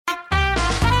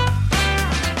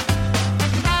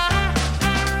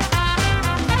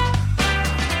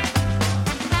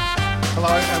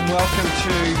welcome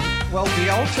to, the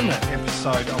ultimate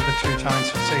episode of the Two Tones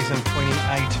for season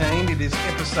 2018. It is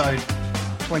episode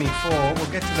 24.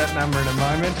 We'll get to that number in a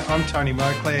moment. I'm Tony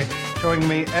Moclair. Joining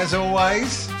me, as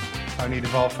always, Tony the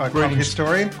Bolfo, club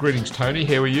historian. Greetings, Tony.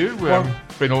 How are you?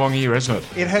 Been a long year, hasn't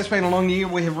it? It has been a long year.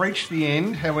 We have reached the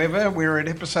end. However, we're at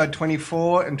episode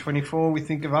 24, and 24 we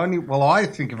think of only, I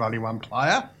think of only one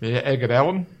player. Yeah, Agate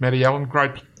Allen, Matty Allen,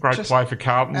 great play for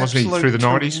Carlton, wasn't he, through the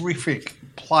 90s? Terrific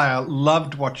player.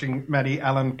 Loved watching Matty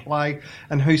Allen play,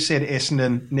 and who said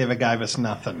Essendon never gave us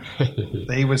nothing?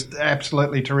 He was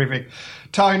absolutely terrific.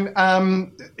 Tone,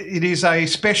 it is a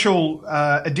special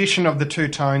edition of the Two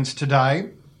Tones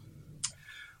today.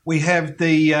 We have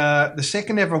the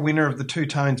second ever winner of the Two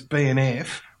Tones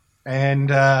BNF, and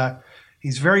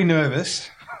he's very nervous.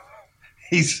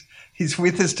 He's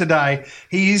with us today.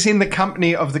 He is in the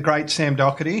company of the great Sam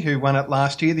Doherty, who won it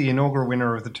last year, the inaugural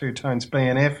winner of the Two Tones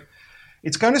BNF.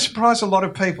 It's going to surprise a lot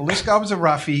of people. This guy was a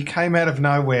roughie. He came out of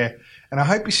nowhere, and I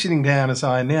hope he's sitting down as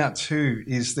I announce who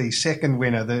is the second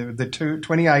winner, the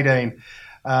 2018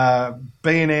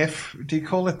 BNF, do you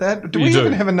call it that? Do we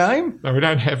even have a name? No, we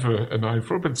don't have a name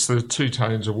for it, but it's the Two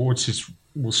Tones Awards. It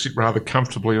will sit rather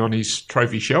comfortably on his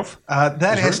trophy shelf.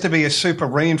 That has to be a super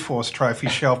reinforced trophy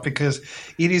shelf because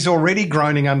it is already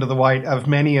groaning under the weight of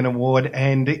many an award,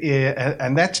 and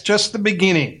that's just the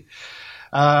beginning.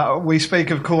 We speak,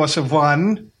 of course, of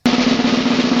one.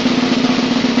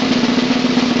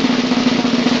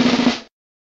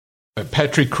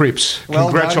 Patrick Cripps.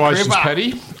 Congratulations,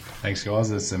 Paddy. Thanks, guys.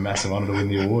 It's a massive honour to win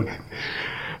the award.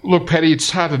 Look, Paddy,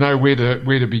 it's hard to know where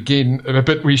to begin,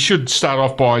 but we should start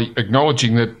off by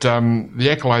acknowledging that the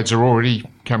accolades are already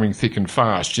coming thick and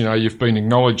fast. You know, you've been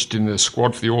acknowledged in the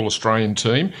squad for the All-Australian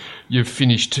team. You've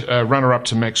finished runner-up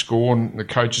to Max Gawn, the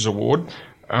Coaches Award.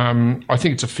 I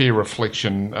think it's a fair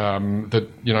reflection that,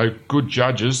 you know, good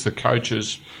judges, the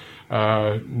coaches,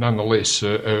 nonetheless,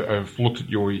 have looked at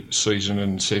your season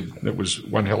and said it was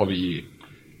one hell of a year.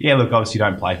 Yeah, look, obviously you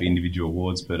don't play for individual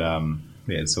awards, but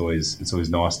it's always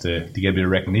nice to get a bit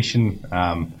of recognition.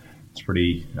 I was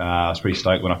pretty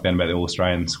stoked when I found about the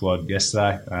All-Australian squad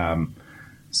yesterday.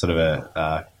 Sort of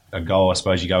a goal, I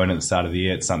suppose, you go in at the start of the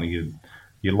year. It's something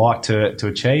you'd like to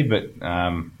achieve, but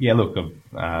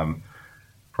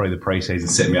probably the pre-season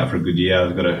set me up for a good year.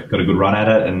 I've got a good run at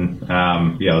it, and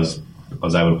I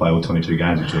was able to play all 22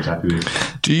 games, which I was happy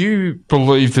with. Do you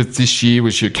believe that this year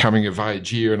was your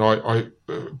coming-of-age year? And I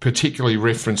particularly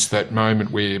referenced that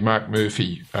moment where Mark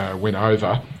Murphy went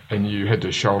over and you had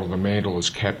to shoulder the mantle as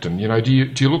captain. You know, do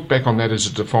you look back on that as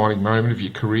a defining moment of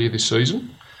your career this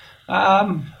season?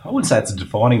 I wouldn't say it's a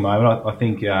defining moment. I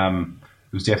think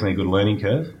it was definitely a good learning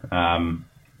curve.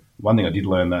 One thing I did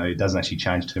learn, though, it doesn't actually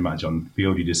change too much on the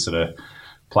field. You just sort of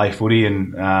play footy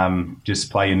and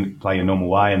just play your normal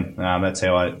way, and that's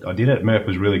how I did it. Murph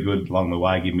was really good along the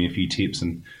way, giving me a few tips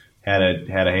and how to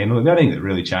handle it. The only thing that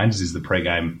really changes is the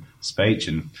pre-game speech,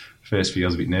 and first few I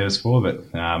was a bit nervous for, but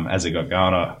as it got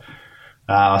going,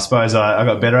 I suppose I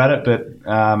got better at it.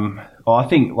 But I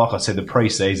think, like I said, the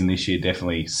pre-season this year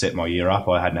definitely set my year up.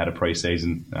 I hadn't had a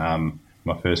pre-season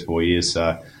my first 4 years,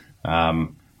 so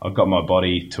I've got my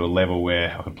body to a level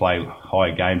where I could play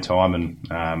high game time, and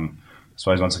I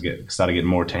suppose once I started getting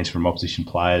more attention from opposition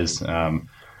players, I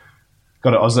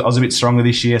was a bit stronger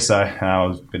this year, so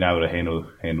I've been able to handle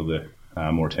the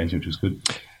more attention, which was good.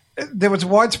 There was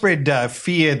widespread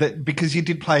fear that because you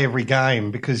did play every game,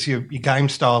 because your game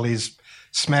style is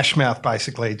smash mouth,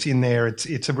 basically, it's in there,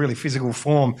 it's a really physical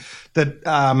form, that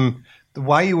the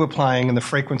way you were playing and the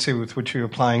frequency with which you were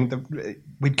playing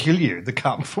would kill you. The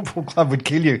Carlton Football Club would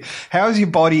kill you. How is your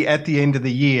body at the end of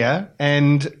the year,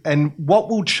 and what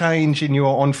will change in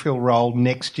your on-field role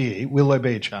next year? Will there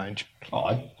be a change?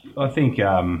 I think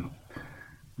there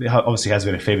obviously has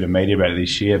been a fair bit of media about it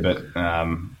this year, but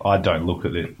I don't look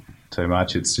at it too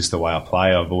much. It's just the way I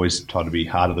play. I've always tried to be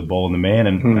hard at the ball and the man,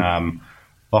 and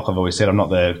like I've always said, I'm not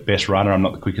the best runner. I'm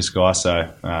not the quickest guy,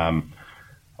 so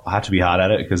I have to be hard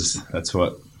at it because that's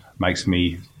what makes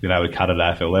me able to cut at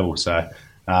AFL level. So,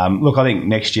 look, I think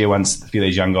next year, once a few of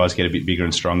these young guys get a bit bigger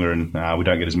and stronger and we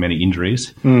don't get as many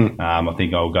injuries, I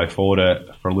think I'll go forward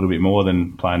for a little bit more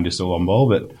than playing just all on ball.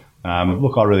 But,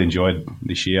 look, I really enjoyed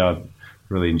this year. I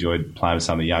really enjoyed playing with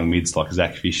some of the young mids like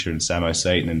Zach Fisher and Samo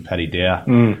Seaton and Paddy Dow.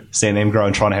 Seeing them grow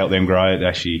and trying to help them grow, it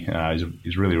actually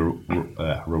is really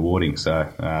rewarding.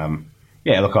 So,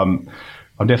 look,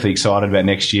 I'm definitely excited about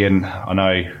next year, and I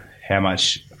know how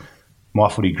much my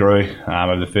footy grew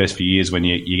over the first few years when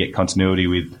you get continuity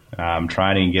with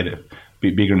training and get a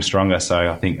bit bigger and stronger.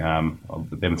 So I think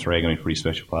them three are going to be pretty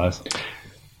special players.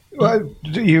 Well,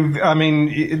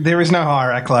 there is no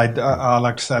higher accolade, I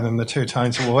like to say, than the Two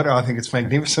Tones Award. I think it's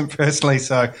magnificent personally.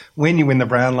 So when you win the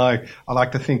Brownlow, I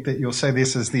like to think that you'll see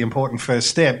this as the important first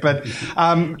step. But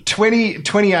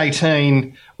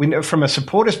 2018, from a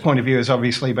supporter's point of view, has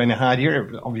obviously been a hard year.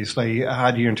 Obviously a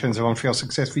hard year in terms of on-field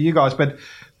success for you guys. But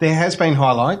there has been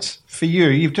highlights for you.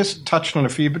 You've just touched on a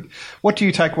few. But what do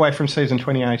you take away from season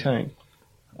 2018?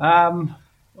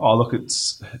 Oh, look, it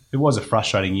was a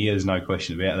frustrating year. There's no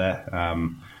question about that.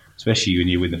 Especially when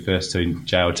you win the first two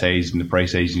JLTs in the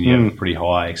pre-season, you have pretty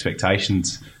high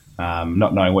expectations,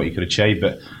 not knowing what you could achieve.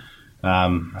 But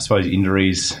I suppose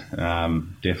injuries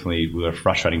definitely were a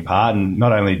frustrating part. And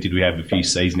not only did we have a few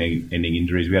season-ending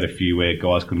injuries, we had a few where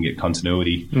guys couldn't get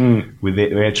continuity with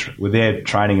their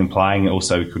training and playing.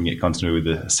 Also, we couldn't get continuity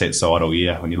with the set side all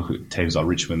year. When you look at teams like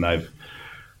Richmond, they've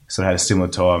sort of had a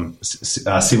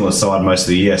similar side most of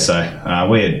the year. So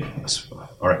we had,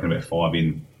 I reckon, about 5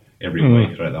 in every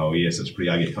week throughout the whole year. So it's pretty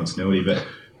hard to get continuity. But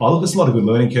look, there's a lot of good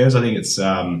learning curves. I think it's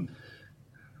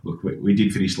look, we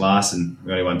did finish last and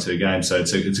we only won 2 games. So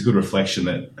it's a good reflection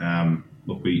that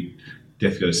look, we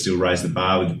definitely got to still raise the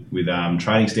bar with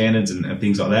training standards and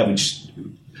things like that. Which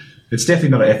it's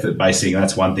definitely not an effort-based thing.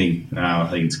 That's one thing. I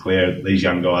think it's clear. These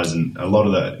young guys and a lot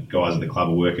of the guys at the club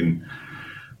are working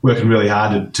really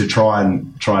hard to try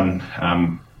and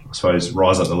I suppose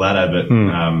rise up the ladder, but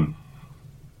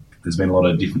there's been a lot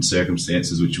of different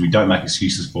circumstances which we don't make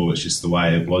excuses for. It's just the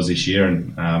way it was this year,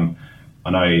 and I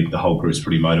know the whole group's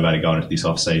pretty motivated going into this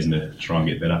off season to try and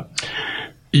get better.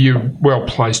 You're well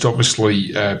placed,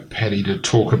 obviously, Paddy, to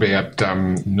talk about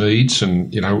needs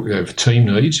and team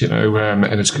needs. And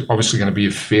it's obviously going to be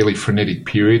a fairly frenetic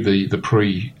period, the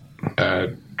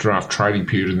pre-draft trading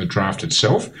period and the draft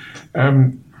itself.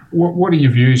 What are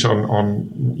your views on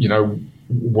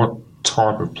what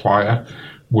type of player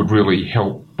would really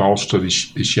help bolster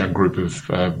this young group of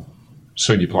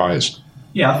senior players?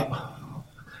 Yeah,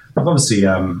 obviously,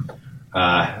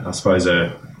 I suppose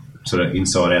a sort of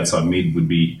inside-outside mid would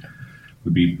be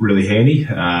really handy.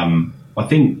 I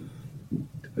think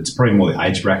it's probably more the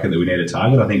age bracket that we need to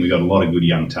target. I think we've got a lot of good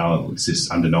young talent. It's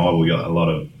just undeniable. We've got a lot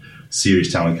of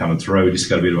serious talent coming through. We just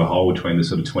got a bit of a hole between the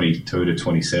sort of 22 to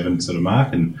 27 sort of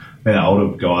mark, and then the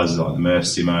older guys like the Murph,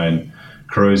 Simo and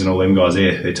Cruz and all them guys,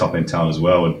 they're top end talent as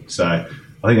well. And so I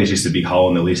think there's just a big hole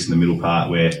in the list in the middle part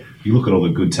where you look at all the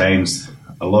good teams,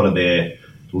 a lot of their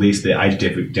list, their age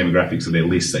demographics of their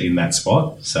lists are in that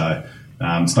spot. So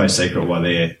it's no secret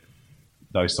why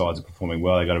those sides are performing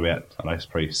well. They got about, it's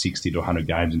probably 60 to 100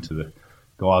 games into the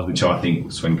guys, which I think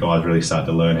is when guys really start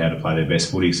to learn how to play their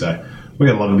best footy. So we've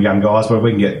got a lot of young guys, but if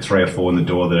we can get 3 or 4 in the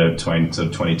door that are between sort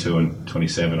of 22 and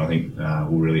 27, I think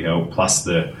will really help. Plus,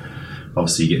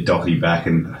 obviously you get Doherty back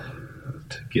and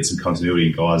get some continuity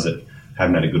in guys that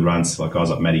haven't had a good run, like guys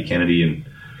like Matty Kennedy and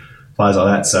players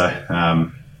like that. So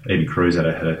even Cruz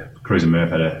Cruz and Murph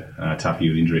had a tough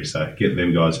year with injury. So get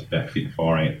them guys back fit and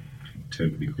firing, it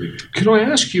turned pretty quick. Can I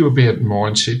ask you about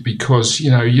mindset? Because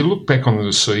you look back on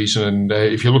the season, and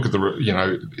if you look at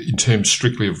in terms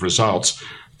strictly of results,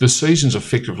 the season's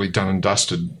effectively done and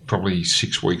dusted probably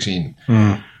 6 weeks in.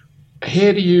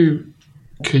 How do you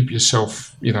keep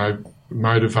yourself,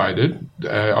 motivated?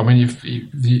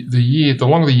 The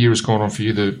longer the year has gone on for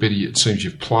you, the better it seems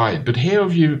you've played. But how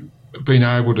have you been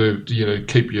able to,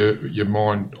 keep your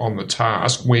mind on the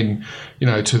task when,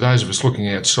 to those of us looking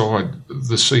outside,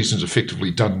 the season's effectively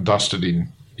done and dusted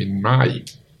in May?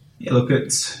 Yeah, look,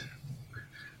 it's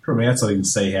from outside you can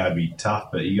see how it'd be tough,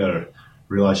 but you got to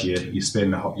realise you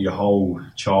spend your whole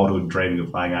childhood dreaming of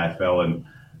playing AFL, and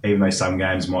even though some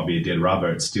games might be a dead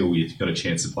rubber, it's still you've got a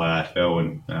chance to play AFL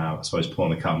and I suppose pull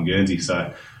on the cup in Guernsey.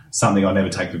 So something I never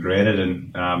take for granted.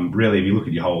 And really, if you look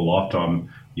at your whole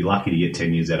lifetime, you're lucky to get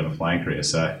 10 years out of a playing career.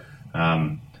 So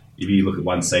if you look at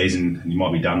one season, you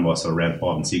might be done by sort of round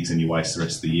 5 and 6 and you waste the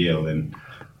rest of the year, then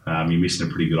you're missing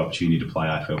a pretty good opportunity to play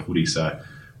AFL footy. So,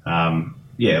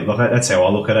 that's how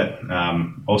I look at it.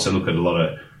 Also look at a lot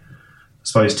of, I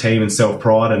suppose, team and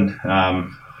self-pride, and I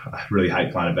really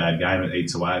hate playing a bad game. It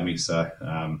eats away at me, so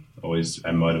always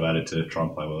am motivated to try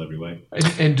and play well every week.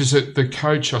 And does the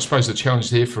coach, I suppose the challenge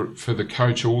there for the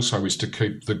coach also is to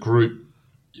keep the group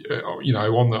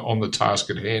on the task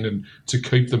at hand and to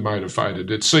keep them motivated.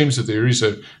 It seems that there is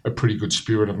a pretty good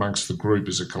spirit amongst the group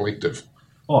as a collective.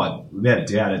 Oh, without a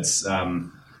doubt, it's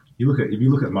if you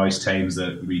look at most teams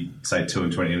that we say 2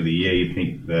 and 20 of the year, you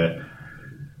think that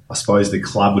I suppose the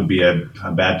club would be a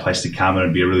bad place to come and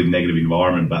it'd be a really negative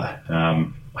environment. But I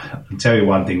can tell you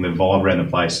one thing: the vibe around the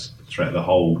place throughout the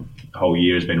whole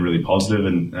year has been really positive,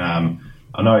 and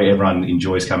I know everyone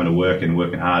enjoys coming to work and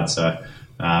working hard. So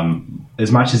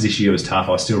as much as this year was tough,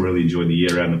 I still really enjoyed the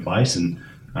year around the place, and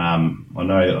I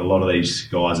know a lot of these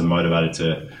guys are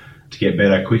motivated to get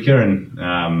better quicker, and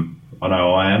I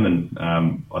know I am, and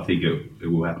I think it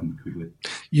will happen quickly.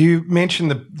 You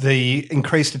mentioned the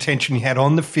increased attention you had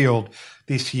on the field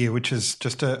this year, which is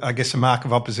just, I guess, a mark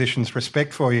of opposition's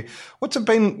respect for you. What's it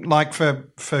been like for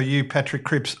you, Patrick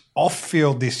Cripps,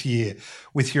 off-field this year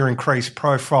with your increased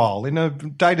profile? In a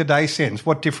day-to-day sense,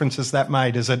 what difference has that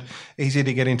made? Is it easier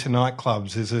to get into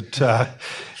nightclubs? Is it are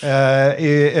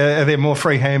there more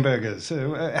free hamburgers?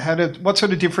 What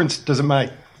sort of difference does it make?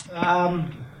 As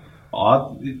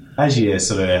you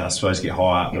sort of, I suppose, get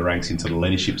higher up the ranks into the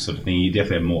leadership sort of thing, you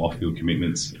definitely have more off-field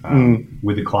commitments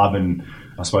with the club, and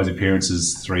I suppose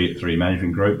appearances through your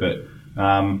management group. But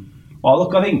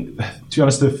look, I think, to be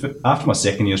honest, after my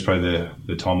second year was probably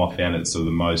the time I found it sort of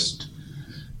the most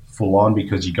full on,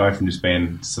 because you go from just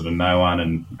being sort of no one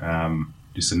and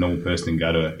just a normal person and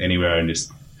go to anywhere and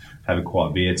just have a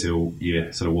quiet beer till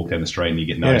you sort of walk down the street and you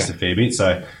get noticed a fair bit.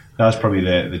 So that was probably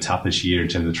the toughest year in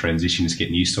terms of the transition, just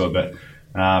getting used to it. But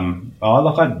I don't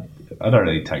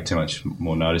really take too much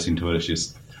more notice into it. It's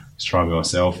just try and be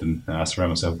myself and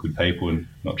surround myself with good people and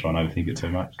not try and overthink it too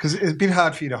much. Because it's a bit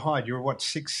hard for you to hide. You're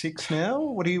 6'6" now?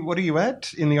 What are you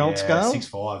at in the old scale?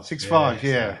 6'5". 6'5",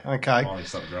 yeah. Okay. Finally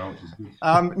stopped growing, which is good.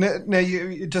 Now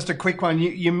just a quick one.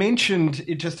 You mentioned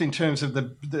it just in terms of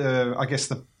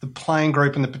the playing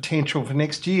group and the potential for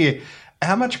next year.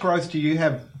 How much growth do you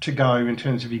have to go in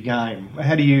terms of your game?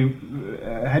 How do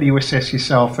you assess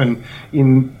yourself, and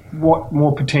in what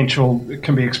more potential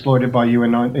can be exploited by you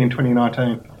in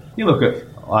 2019? You look at,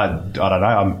 I don't know.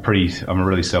 I'm a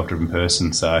really self-driven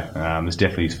person, so there's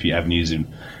definitely a few avenues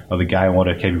of the game I want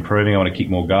to keep improving. I want to kick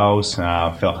more goals.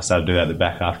 I felt like I started to do that at the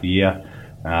back half of the year.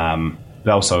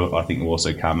 But also, I think will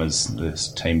also come as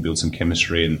this team builds some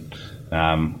chemistry and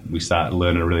we start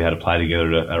learning really how to play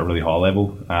together at a really high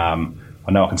level.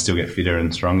 I know I can still get fitter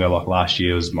and stronger. Like last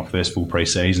year was my first full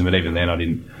pre-season, but even then I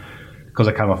didn't, because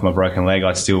I came off my broken leg.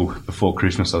 Before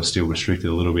Christmas I was still restricted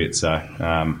a little bit. So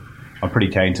I'm pretty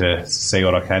keen to see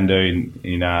what I can do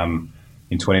in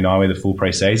 29 with a full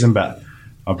pre-season, but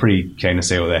I'm pretty keen to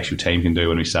see what the actual team can do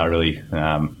when we start really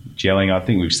gelling. I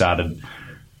think we've started,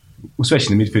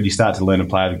 especially in the midfield, you start to learn to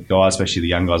play with guys, especially the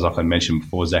young guys like I mentioned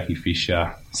before, Zachy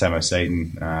Fisher, Samo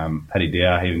Seaton, Paddy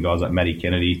Dow, even guys like Matty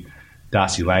Kennedy.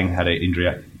 Darcy Lang had an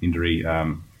injury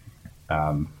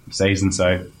season,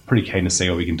 so pretty keen to see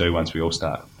what we can do once we all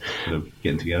start sort of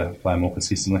getting together, playing more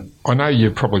consistently. I know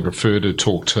you probably prefer to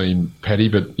talk team, Paddy,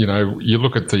 but you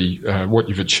look at the what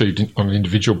you've achieved on an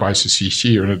individual basis this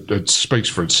year, and it speaks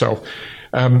for itself.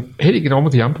 How do you get on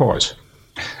with the umpires?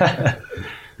 I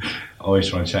always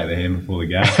try and shake their hand before the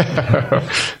game.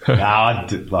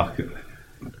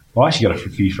 I actually got a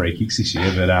few free kicks this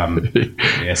year, but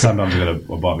sometimes I've got to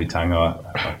bite my tongue.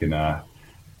 I can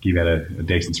give out a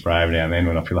decent spray every now and then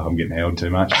when I feel like I'm getting held too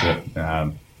much, but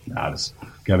I just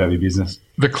go about my business.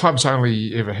 The club's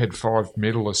only ever had 5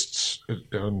 medalists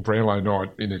on Brownlow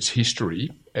night in its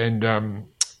history, and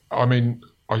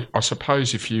I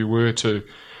suppose if you were to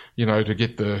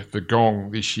get the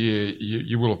gong this year,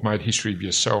 you will have made history of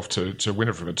yourself to win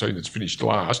it from a team that's finished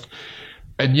last.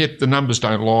 And yet the numbers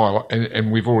don't lie,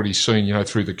 and we've already seen,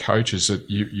 through the coaches that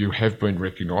you have been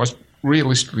recognised.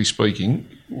 Realistically speaking,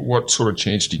 what sort of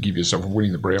chance do you give yourself of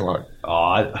winning the Brownlow?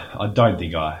 I don't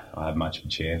think I have much of a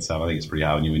chance. I think it's pretty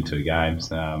hard when you win 2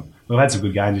 games. We've had some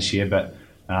good games this year, but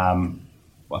I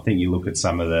think you look at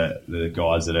some of the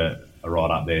guys that are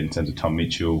right up there in terms of Tom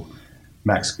Mitchell,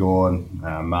 Max Gawn,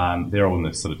 Martin, they're all in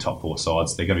the sort of top 4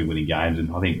 sides. They're going to be winning games,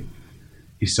 and I think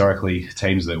historically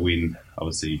teams that win,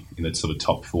 obviously in the sort of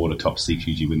top 4 to top 6,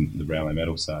 usually win the Brownlow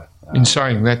medal. So, in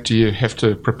saying that, do you have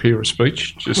to prepare a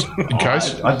speech just in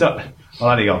case? I don't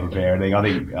think I'll prepare anything. I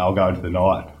think I'll go into the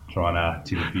night, try and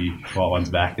tip a few quiet ones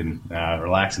back and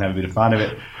relax and have a bit of fun. If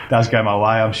it does go my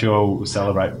way, I'm sure we'll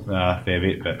celebrate a fair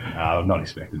bit, but I'm not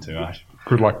expecting too much.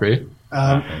 Good luck there.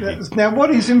 Now, what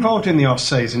is involved in the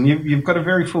off-season? You've got a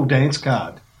very full dance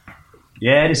card.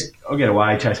 Yeah, I'll get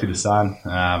away, chase a bit of sun.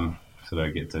 Sort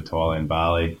of get to Thailand,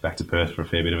 Bali, back to Perth for a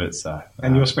fair bit of it. So,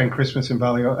 and you'll spend Christmas in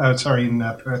Bali? in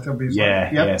Perth, obviously.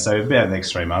 Yeah. So about the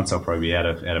next 3 months, I'll probably be out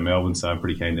of Melbourne. So I'm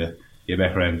pretty keen to get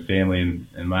back around family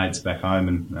and mates back home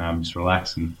and just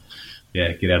relax and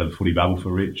get out of the footy bubble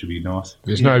for a bit. Should be nice.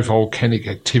 There's no volcanic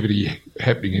activity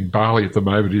happening in Bali at the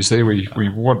moment, is there? We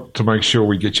want to make sure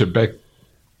we get you back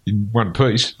in one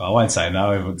piece. I won't say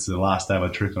no if it's the last day of a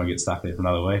trip and I get stuck there for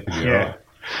another week. It'll be all right.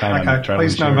 Okay,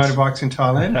 please no motorbikes in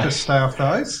Thailand. Just stay off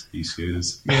those.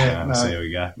 E-scooters. Yeah, no, see how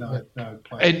we go. No,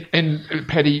 please. And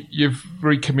Paddy, you've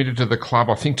recommitted to the club,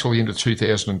 I think, till the end of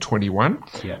 2021.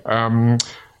 Yeah.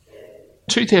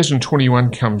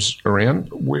 2021 comes around.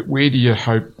 Where do you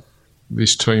hope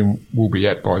this team will be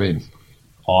at by then?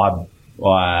 I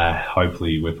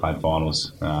hopefully we're playing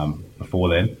finals before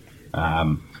then.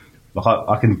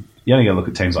 I can. You only got to look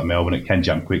at teams like Melbourne. It can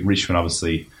jump quick. Richmond,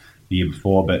 obviously, the year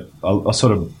before, but I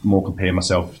sort of more compare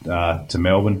myself to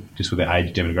Melbourne just with their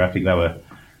age demographic. They were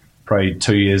probably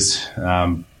 2 years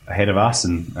ahead of us,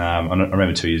 and I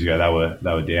remember 2 years ago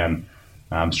they were down,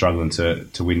 struggling to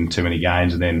win too many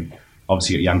games, and then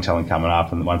obviously got young talent coming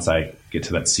up, and once they get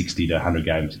to that 60 to 100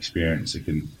 games experience, it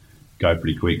can go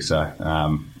pretty quick. So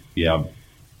I'm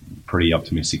pretty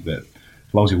optimistic that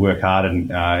as long as we work hard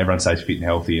and everyone stays fit and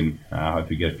healthy, and hope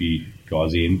we get a few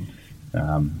guys in,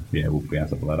 we'll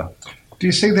bounce up the ladder. Do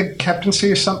you see the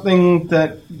captaincy as something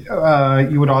that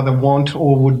you would either want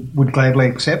or would gladly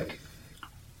accept?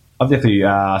 I've definitely,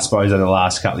 I suppose, over the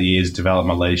last couple of years, developed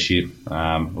my leadership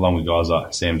along with guys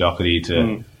like Sam Doherty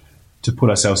to put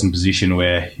ourselves in a position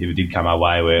where if it did come our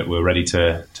way, we're ready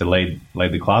to lead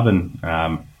the club. And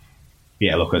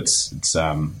look, it's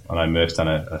I know Murph's done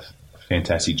a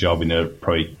fantastic job in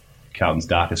probably Carlton's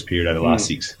darkest period over the last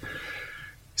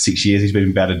six years. He's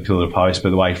been battered pillar to post,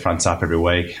 but the way he fronts up every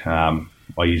week, I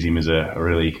use him as a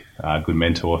really good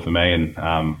mentor for me, and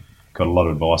got a lot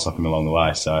of advice off him along the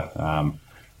way. So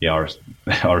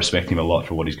I respect him a lot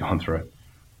for what he's gone through.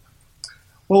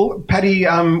 Well, Paddy,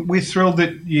 we're thrilled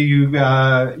that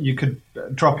you could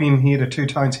drop in here to Two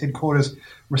Tones headquarters,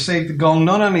 receive the gong.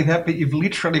 Not only that, but you've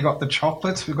literally got the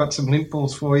chocolates. We've got some lint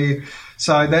balls for you.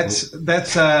 So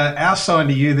that's our sign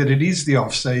to you that it is the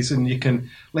off season. You can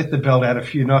let the belt out a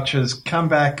few notches, come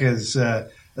back as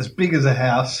big as a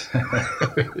house,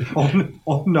 or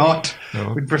not.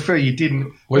 No. We'd prefer you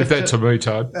didn't. Leave that to me,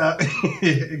 Todd.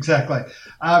 Exactly.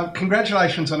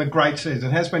 Congratulations on a great season.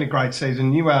 It has been a great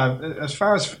season. You are, as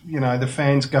far as the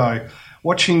fans go,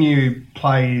 watching you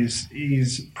play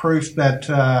is proof that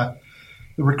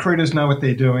the recruiters know what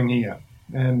they're doing here,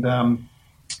 and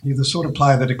you're the sort of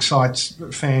player that excites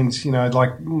fans,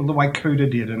 like the way Kuda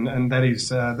did, and that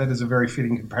is a very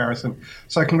fitting comparison.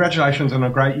 So congratulations on a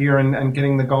great year and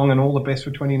getting the gong, and all the best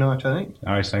for 2019.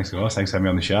 All right, thanks guys. Thanks for having me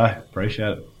on the show.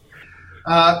 Appreciate it.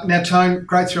 Now, Tone,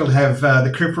 great thrill to have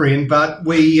the Cripper in, but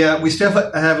we still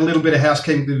have a little bit of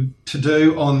housekeeping to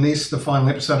do on this, the final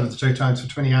episode of the Two Tones for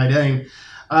 2018.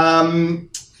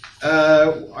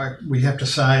 We have to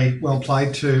say well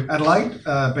played to Adelaide,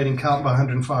 beating Carlton by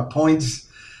 105 points.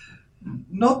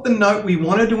 Not the note we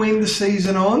wanted to end the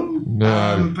season on.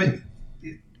 No. But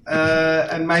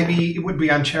and maybe it would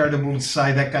be uncharitable to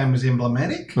say that game was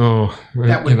emblematic. Oh,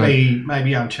 that would be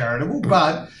maybe uncharitable,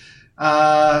 but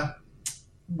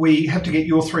we have to get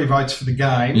your 3 votes for the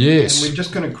game. Yes. And we're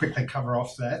just going to quickly cover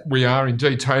off that. We are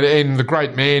indeed, Taylor. And the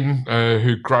great man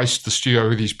who graced the studio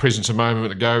with his presence a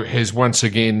moment ago has once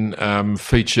again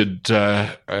featured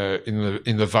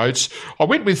in the votes. I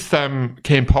went with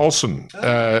Cam Paulson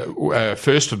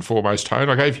first and foremost, Tone.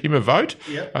 I gave him a vote.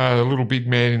 Yep. A little big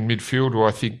man in midfield who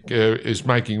I think is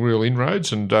making real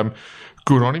inroads, and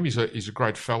good on him. He's a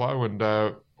great fellow, and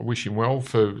I wish him well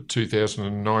for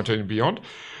 2019 and beyond.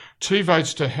 2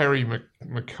 votes to Harry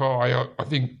Mackay. I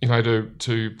think,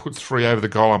 to put 3 over the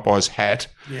goal umpire's hat.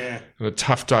 Yeah. And a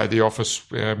tough day at the office,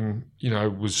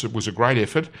 was a great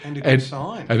effort. And a good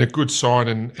sign. And a good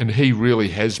sign. And he really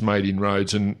has made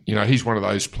inroads. And, he's one of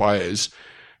those players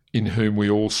in whom we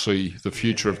all see the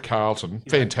future of Carlton.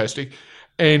 Yeah. Fantastic.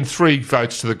 And 3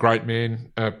 votes to the great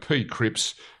man, P.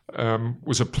 Cripps.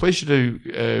 Was a pleasure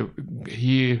to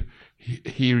hear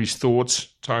his thoughts,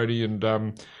 Tony,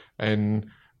 and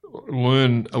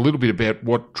learn a little bit about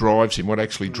what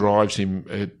actually drives him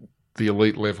at the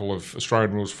elite level of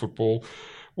Australian rules football.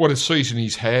 What a season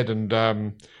he's had, and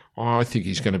I think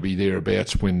he's going to be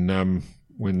thereabouts when the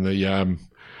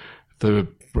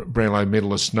Brownlow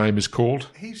medalist's name is called.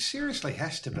 He seriously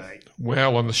has to be.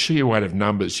 Well, on the sheer weight of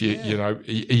numbers, he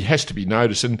has to be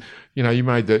noticed. And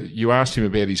you asked him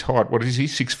about his height. What is he?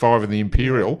 6'5" in the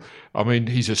Imperial. I mean,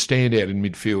 he's a standout in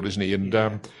midfield, isn't he?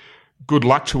 And good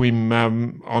luck to him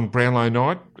on Brownlow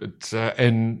night.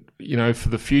 And for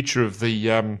the future of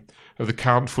the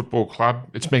Carlton Football Club,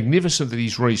 it's magnificent that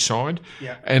he's re-signed.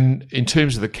 Yeah. And in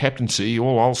terms of the captaincy,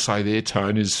 all I'll say there,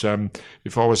 Tone, is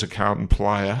if I was a Carlton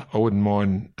player, I wouldn't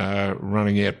mind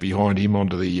running out behind him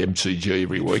onto the MCG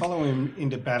every week. Follow him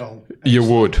into battle. You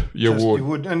would. You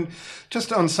would. And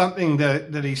just on something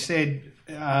that he said,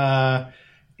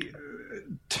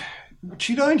 which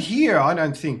you don't hear, I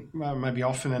don't think, maybe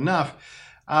often enough,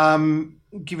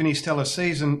 Given his stellar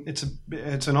season,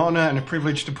 it's an honour and a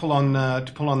privilege to pull on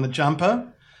the jumper.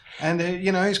 And,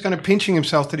 he's kind of pinching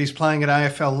himself that he's playing at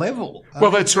AFL level.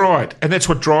 Well, that's right. And that's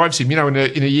what drives him. In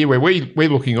a year where we're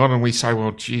looking on and we say,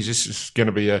 well, geez, this is going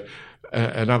to be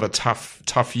another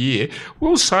tough year.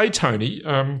 We'll say, Tony,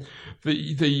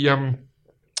 the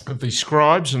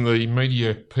scribes and the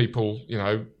media people,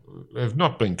 have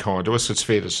not been kind to us, it's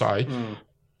fair to say.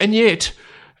 And yet,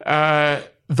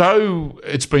 though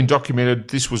it's been documented,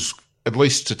 this was, at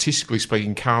least statistically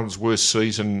speaking, Carlton's worst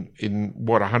season in,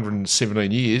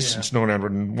 117 years, since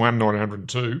 1901,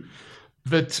 1902,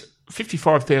 that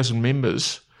 55,000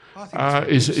 members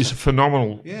is a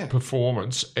phenomenal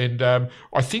performance. And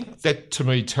I think that, to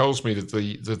me, tells me that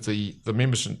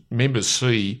the members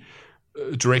see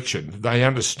direction. They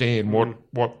understand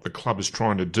what the club is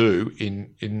trying to do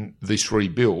in this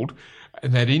rebuild,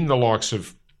 and that in the likes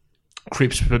of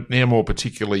Cripps, but now more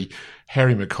particularly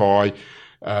Harry Mackay,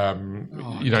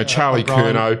 Charlie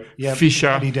Curnow,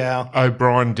 Fisher,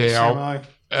 O'Brien Dow,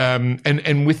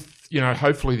 and with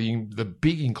hopefully the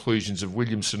big inclusions of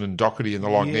Williamson and Doherty and the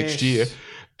like next year.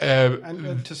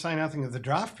 And to say nothing of the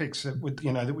draft picks that we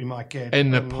might get,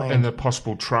 and the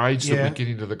possible trades that we get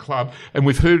into the club. And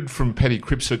we've heard from Paddy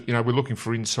Cripps that we're looking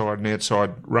for inside and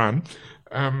outside run.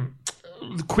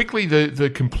 Quickly,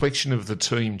 the complexion of the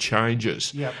team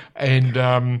changes,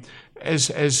 and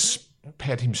as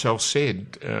Pat himself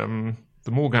said,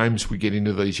 the more games we get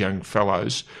into these young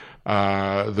fellows,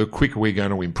 the quicker we're going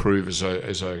to improve as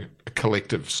a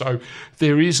collective. So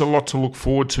there is a lot to look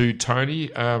forward to,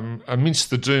 Tony. Amidst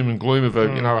the doom and gloom of a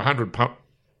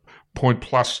 100-point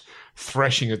plus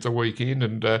thrashing at the weekend,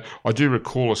 and I do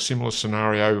recall a similar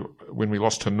scenario when we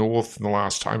lost to North in the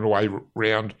last home and away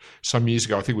round some years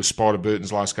ago. I think it was Spider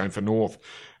Burton's last game for North.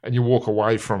 And you walk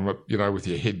away from it, with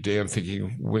your head down,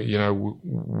 thinking,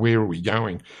 where are we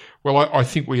going? Well, I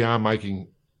think we are making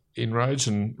inroads,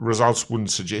 and results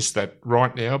wouldn't suggest that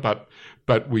right now. But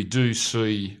we do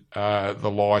see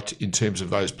the light in terms of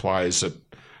those players that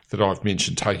I've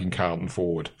mentioned taking Carlton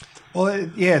forward. Well,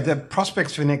 the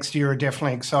prospects for next year are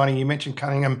definitely exciting. You mentioned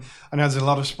Cunningham. I know there's a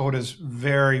lot of supporters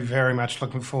very, very much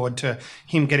looking forward to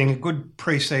him getting a good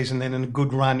pre-season, then a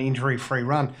good run, injury-free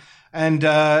run. And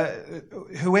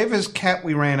whoever's cap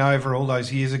we ran over all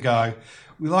those years ago,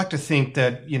 we like to think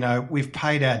that, we've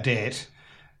paid our debt,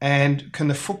 and can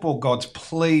the football gods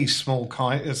please smile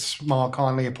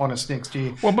kindly upon us next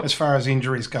year as far as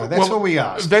injuries go? That's all we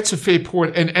ask. That's a fair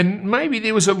point. And maybe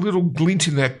there was a little glint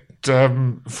in that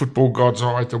football god's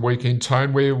eye at the weekend,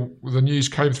 Tone, where the news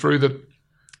came through that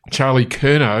Charlie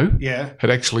Curnow had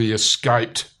actually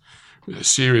escaped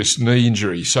serious knee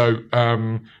injury. So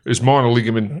there's minor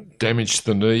ligament damage to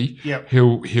the knee. Yep.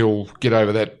 He'll get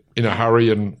over that in a hurry,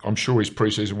 and I'm sure his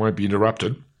pre-season won't be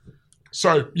interrupted.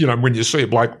 So, when you see a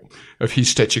bloke of his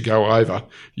stature go over,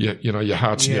 your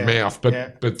heart's in your mouth.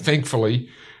 But thankfully,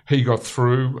 he got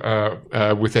through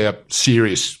without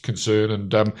serious concern,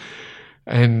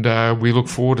 and we look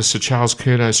forward to Sir Charles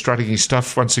Curnow strutting his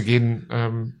stuff once again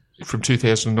from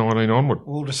 2019 onward.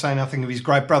 Well, to say nothing of his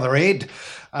great brother Ed,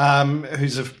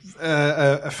 who's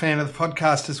a fan of the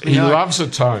podcast as we know. He loves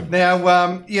it, Tone.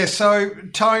 Now, so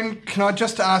Tone, can I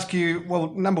just ask you,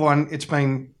 well, number one, it's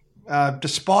been,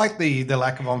 despite the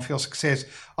lack of on-field success,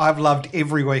 I've loved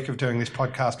every week of doing this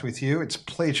podcast with you. It's a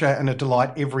pleasure and a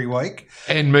delight every week.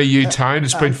 And me, Tone.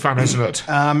 It's been fun, hasn't it?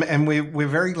 And we're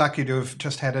very lucky to have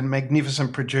just had a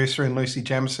magnificent producer in Lucy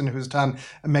Jamison, who's done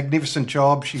a magnificent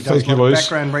job. She does a lot of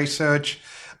background research.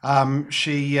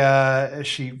 She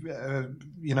edits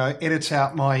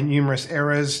out my numerous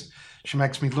errors. She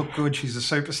makes me look good. She's a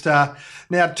superstar.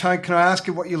 Now, Tone, can I ask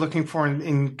you what you're looking for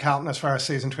in Carlton as far as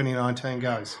season 2019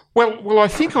 goes? Well, I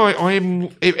think I am.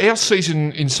 Our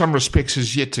season, in some respects,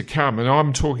 is yet to come, and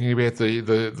I'm talking about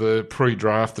the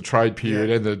pre-draft, the trade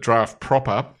period, and the draft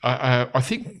proper. I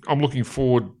think I'm looking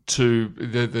forward to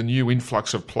the new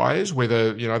influx of players,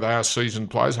 whether they are seasoned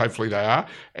players. Hopefully, they are,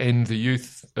 and the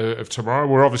youth of tomorrow.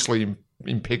 We're obviously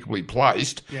impeccably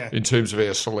placed in terms of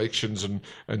our selections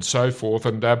and so forth.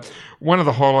 And one of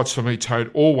the highlights for me, Toad,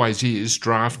 always is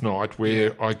draft night,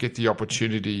 where I get the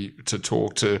opportunity to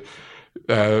talk to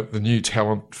the new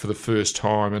talent for the first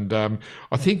time. And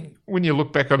I think when you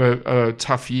look back on a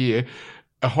tough year,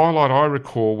 a highlight I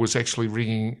recall was actually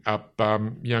ringing up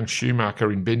young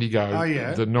Schumacher in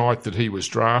Bendigo the night that he was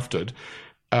drafted.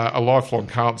 A lifelong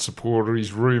Carlton supporter.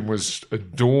 His room was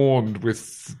adorned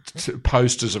with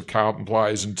posters of Carlton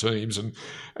players and teams, and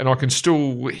I can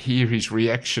still hear his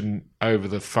reaction over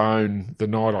the phone the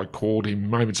night I called him,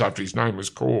 moments after his name was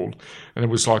called, and it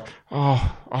was like,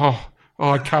 oh,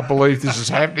 I can't believe this is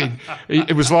happening.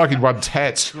 It was like he'd won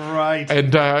tats. Great.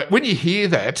 And when you hear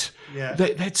that, Yeah.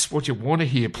 that's what you want to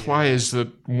hear, players that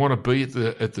want to be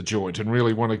at the joint and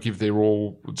really want to give their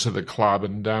all to the club.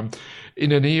 And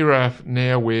in an era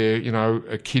now where,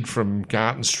 a kid from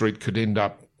Garton Street could end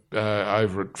up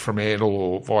over at Fremantle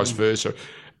or vice versa,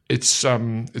 it's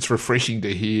refreshing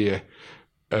to hear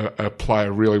a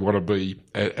player really want to be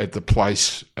at the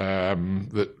place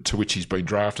to which he's been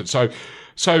drafted.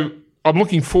 So I'm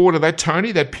looking forward to that,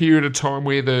 Tony, that period of time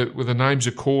where the names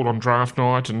are called on draft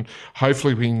night, and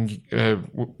hopefully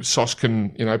Sauce can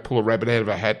pull a rabbit out of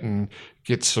a hat and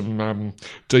get some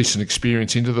decent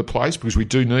experience into the place, because we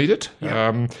do need it.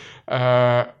 Yep.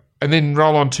 And then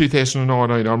roll on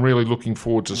 2019. I'm really looking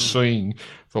forward to seeing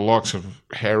the likes of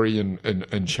Harry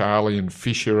and Charlie and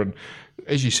Fisher and,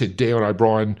 as you said, Darren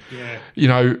O'Brien,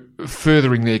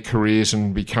 furthering their careers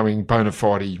and becoming bona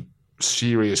fide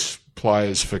serious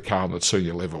players for Carlton at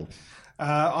senior level.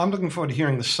 I'm looking forward to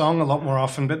hearing the song a lot more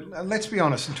often, but let's be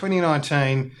honest, in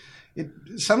 2019, it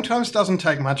sometimes doesn't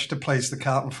take much to please the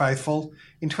Carlton faithful.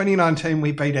 In 2019,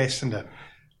 we beat Essendon.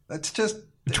 That's just...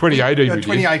 2018 In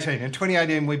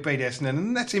 2018 we beat Essendon,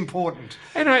 and that's important.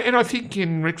 And I think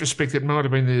in retrospect it might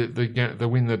have been the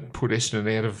win that put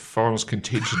Essendon out of finals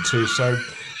contention too. So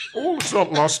all it's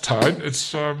not lost, Tone.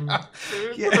 It's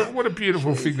what a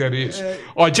beautiful thing that is.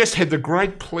 I just had the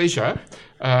great pleasure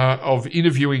of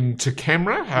interviewing to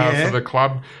camera for the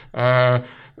club.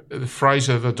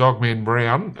 Fraser, the Dogman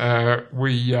Brown.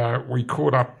 We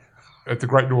caught up at the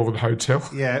Great Northern Hotel.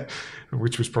 Yeah.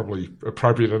 Which was probably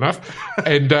appropriate enough.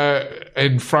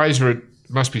 And Fraser, it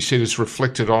must be said, is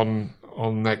reflected on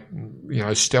that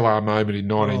stellar moment in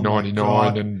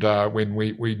 1999 and when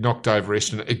we knocked over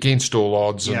Essendon against all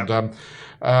odds. Yep.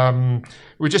 And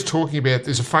we're just talking about,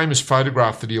 there's a famous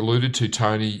photograph that he alluded to,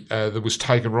 Tony, that was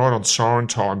taken right on siren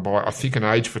time by, I think, an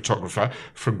age photographer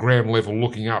from ground level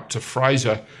looking up to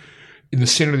Fraser in the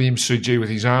centre of the MCG with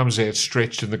his arms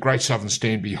outstretched and the Great Southern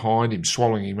Stand behind him,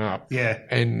 swallowing him up. Yeah.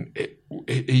 And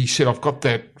he said, I've got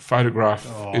that photograph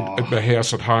at my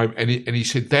house at home. And he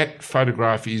said, that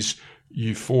photograph is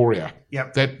euphoria.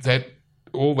 Yep. That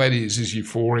all that is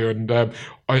euphoria. And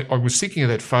I was thinking of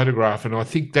that photograph, and I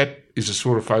think that is a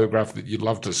sort of photograph that you'd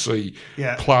love to see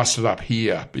plastered up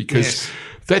here, because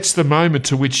that's the moment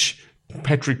to which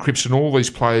Patrick Cripps and all these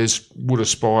players would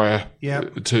aspire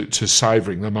to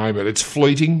savouring the moment. It's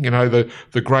fleeting,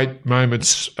 the great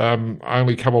moments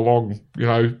only come along,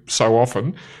 so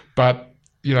often. But,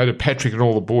 to Patrick and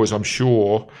all the boys, I'm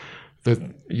sure that,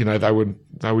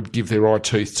 they would give their eye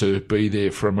teeth to be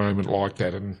there for a moment like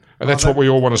that. And that's what we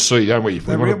all want to see, don't we?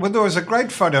 There was a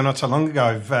great photo not so long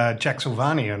ago of Jack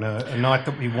Silvani on a night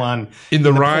that we won. In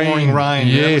the pouring rain.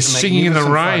 Yes, singing in the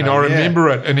rain. Photo. I remember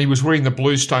it. And he was wearing the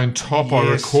bluestone top,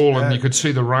 I recall, and you could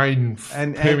see the rain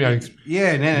permeating.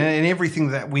 And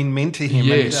everything that win meant to him.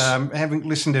 Yes. And having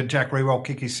listened to Jack Rewell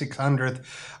kick his 600th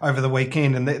over the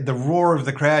weekend, and the roar of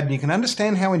the crowd, and you can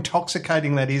understand how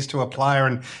intoxicating that is to a player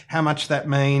and how much that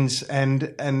means,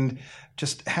 and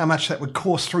just how much that would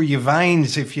course through your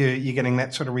veins if you're getting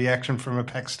that sort of reaction from a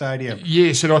packed stadium.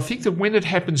 Yes, and I think that when it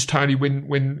happens, Tony, when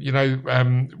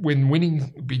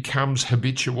winning becomes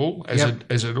habitual,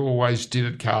 as it always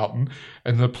did at Carlton,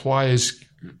 and the players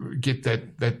get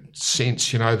that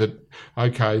sense, that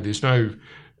okay, there's no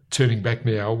turning back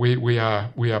now. We are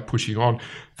pushing on.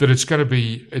 That it's going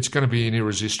to be an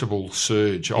irresistible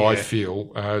surge. I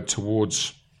feel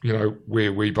towards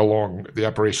where we belong, the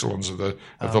upper echelons of the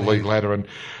league ladder,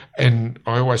 and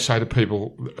I always say to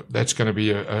people that's going to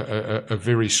be a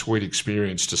very sweet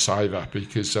experience to savour,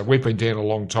 because we've been down a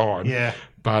long time. Yeah.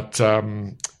 But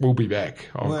we'll be back.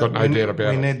 I've got no doubt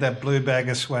about it. We need that blue bag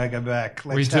of swagger back.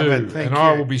 We do. And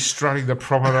I will be strutting the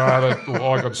promenade at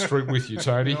Lygon Street with you,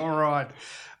 Tony. All right.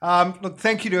 Look,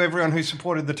 thank you to everyone who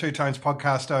supported the Two Tones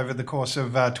podcast over the course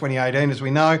of 2018. As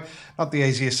we know, not the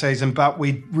easiest season, but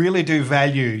we really do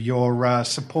value your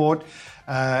support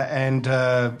and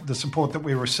the support that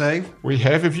we receive. We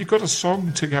have. Have you got a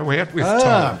song to go out with,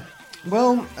 Tom?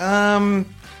 Well,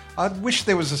 I wish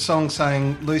there was a song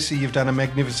saying, Lucy, you've done a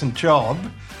magnificent job,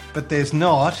 but there's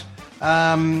not.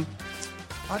 There's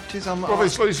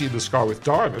Lucy in the Sky with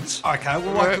Diamonds. Okay,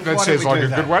 well, that sounds like a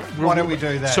good one. Why don't we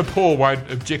do that? So Paul won't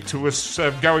object to us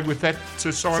going with that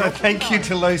to sign off. So thank you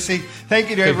to Lucy. Thank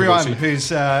you to everyone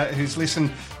who's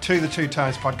listened to the Two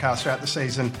Tones podcast throughout the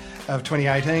season of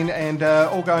 2018. And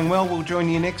all going well, we'll join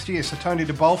you next year. So Tony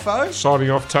de Bolfo. Signing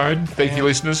off, Tone. Thank you,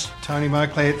 listeners. Tony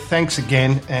Moclair, thanks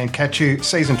again, and catch you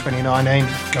season 2019.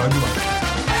 Go Blue.